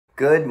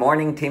Good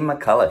morning, Team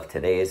McAuliffe.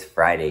 Today is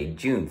Friday,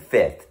 June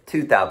 5th,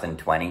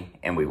 2020,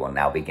 and we will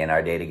now begin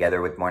our day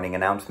together with morning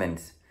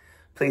announcements.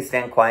 Please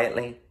stand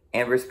quietly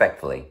and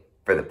respectfully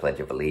for the Pledge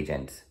of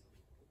Allegiance.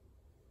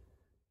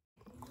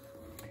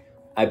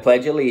 I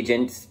pledge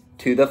allegiance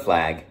to the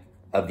flag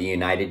of the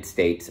United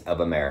States of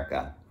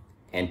America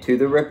and to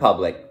the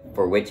republic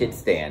for which it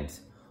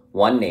stands,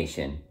 one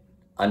nation,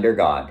 under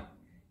God,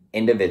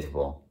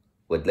 indivisible,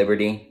 with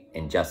liberty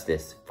and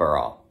justice for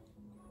all.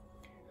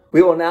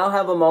 We will now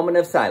have a moment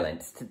of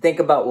silence to think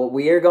about what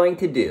we are going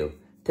to do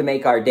to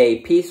make our day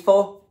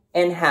peaceful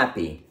and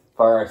happy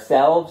for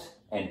ourselves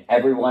and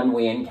everyone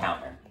we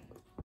encounter.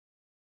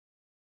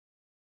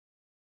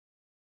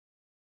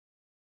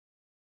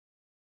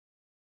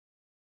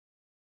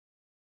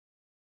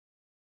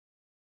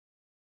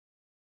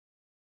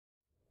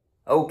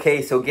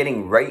 Okay, so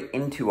getting right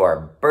into our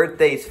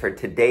birthdays for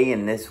today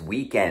and this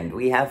weekend.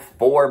 We have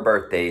 4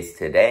 birthdays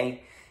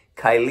today.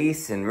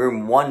 Kylise in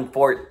room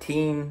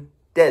 114.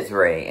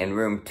 Desiree in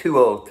room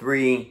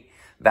 203,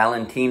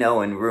 Valentino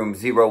in room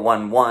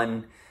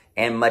 011,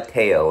 and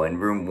Mateo in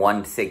room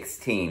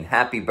 116.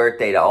 Happy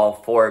birthday to all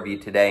 4 of you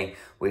today.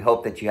 We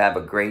hope that you have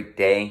a great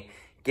day.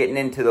 Getting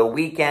into the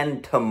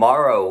weekend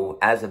tomorrow,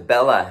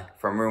 Isabella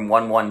from room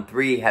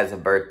 113 has a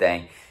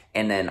birthday.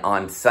 And then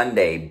on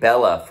Sunday,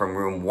 Bella from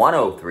room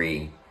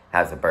 103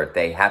 has a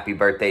birthday. Happy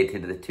birthday to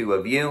the 2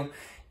 of you.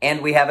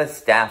 And we have a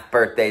staff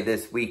birthday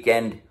this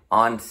weekend.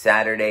 On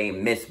Saturday,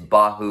 Miss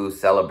Bahu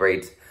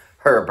celebrates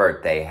her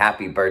birthday.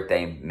 Happy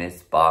birthday,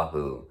 Miss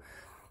Bahu.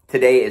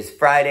 Today is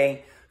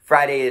Friday.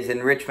 Friday is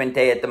Enrichment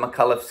Day at the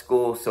McAuliffe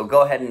School, so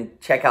go ahead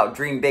and check out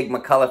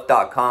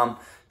dreambigmcauliffe.com.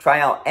 Try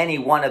out any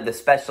one of the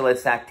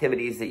specialist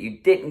activities that you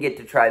didn't get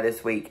to try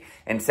this week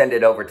and send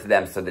it over to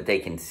them so that they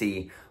can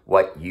see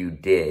what you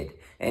did.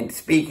 And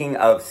speaking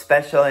of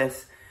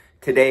specialists,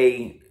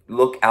 today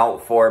look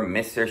out for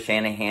Mr.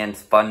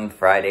 Shanahan's Fun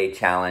Friday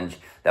Challenge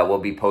that will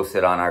be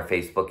posted on our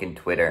Facebook and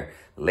Twitter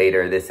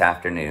later this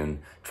afternoon.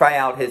 Try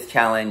out his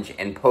challenge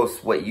and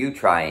post what you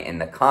try in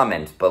the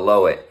comments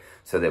below it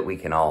so that we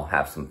can all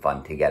have some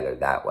fun together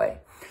that way.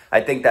 I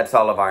think that's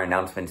all of our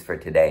announcements for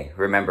today.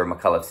 Remember,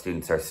 McAuliffe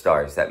students are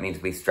stars. That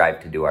means we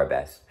strive to do our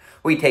best.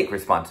 We take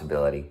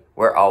responsibility.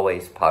 We're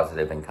always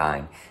positive and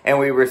kind, and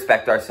we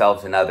respect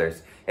ourselves and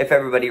others. If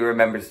everybody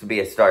remembers to be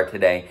a star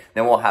today,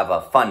 then we'll have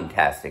a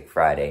fun-tastic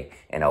Friday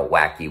and a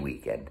wacky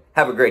weekend.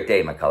 Have a great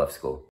day, McAuliffe School.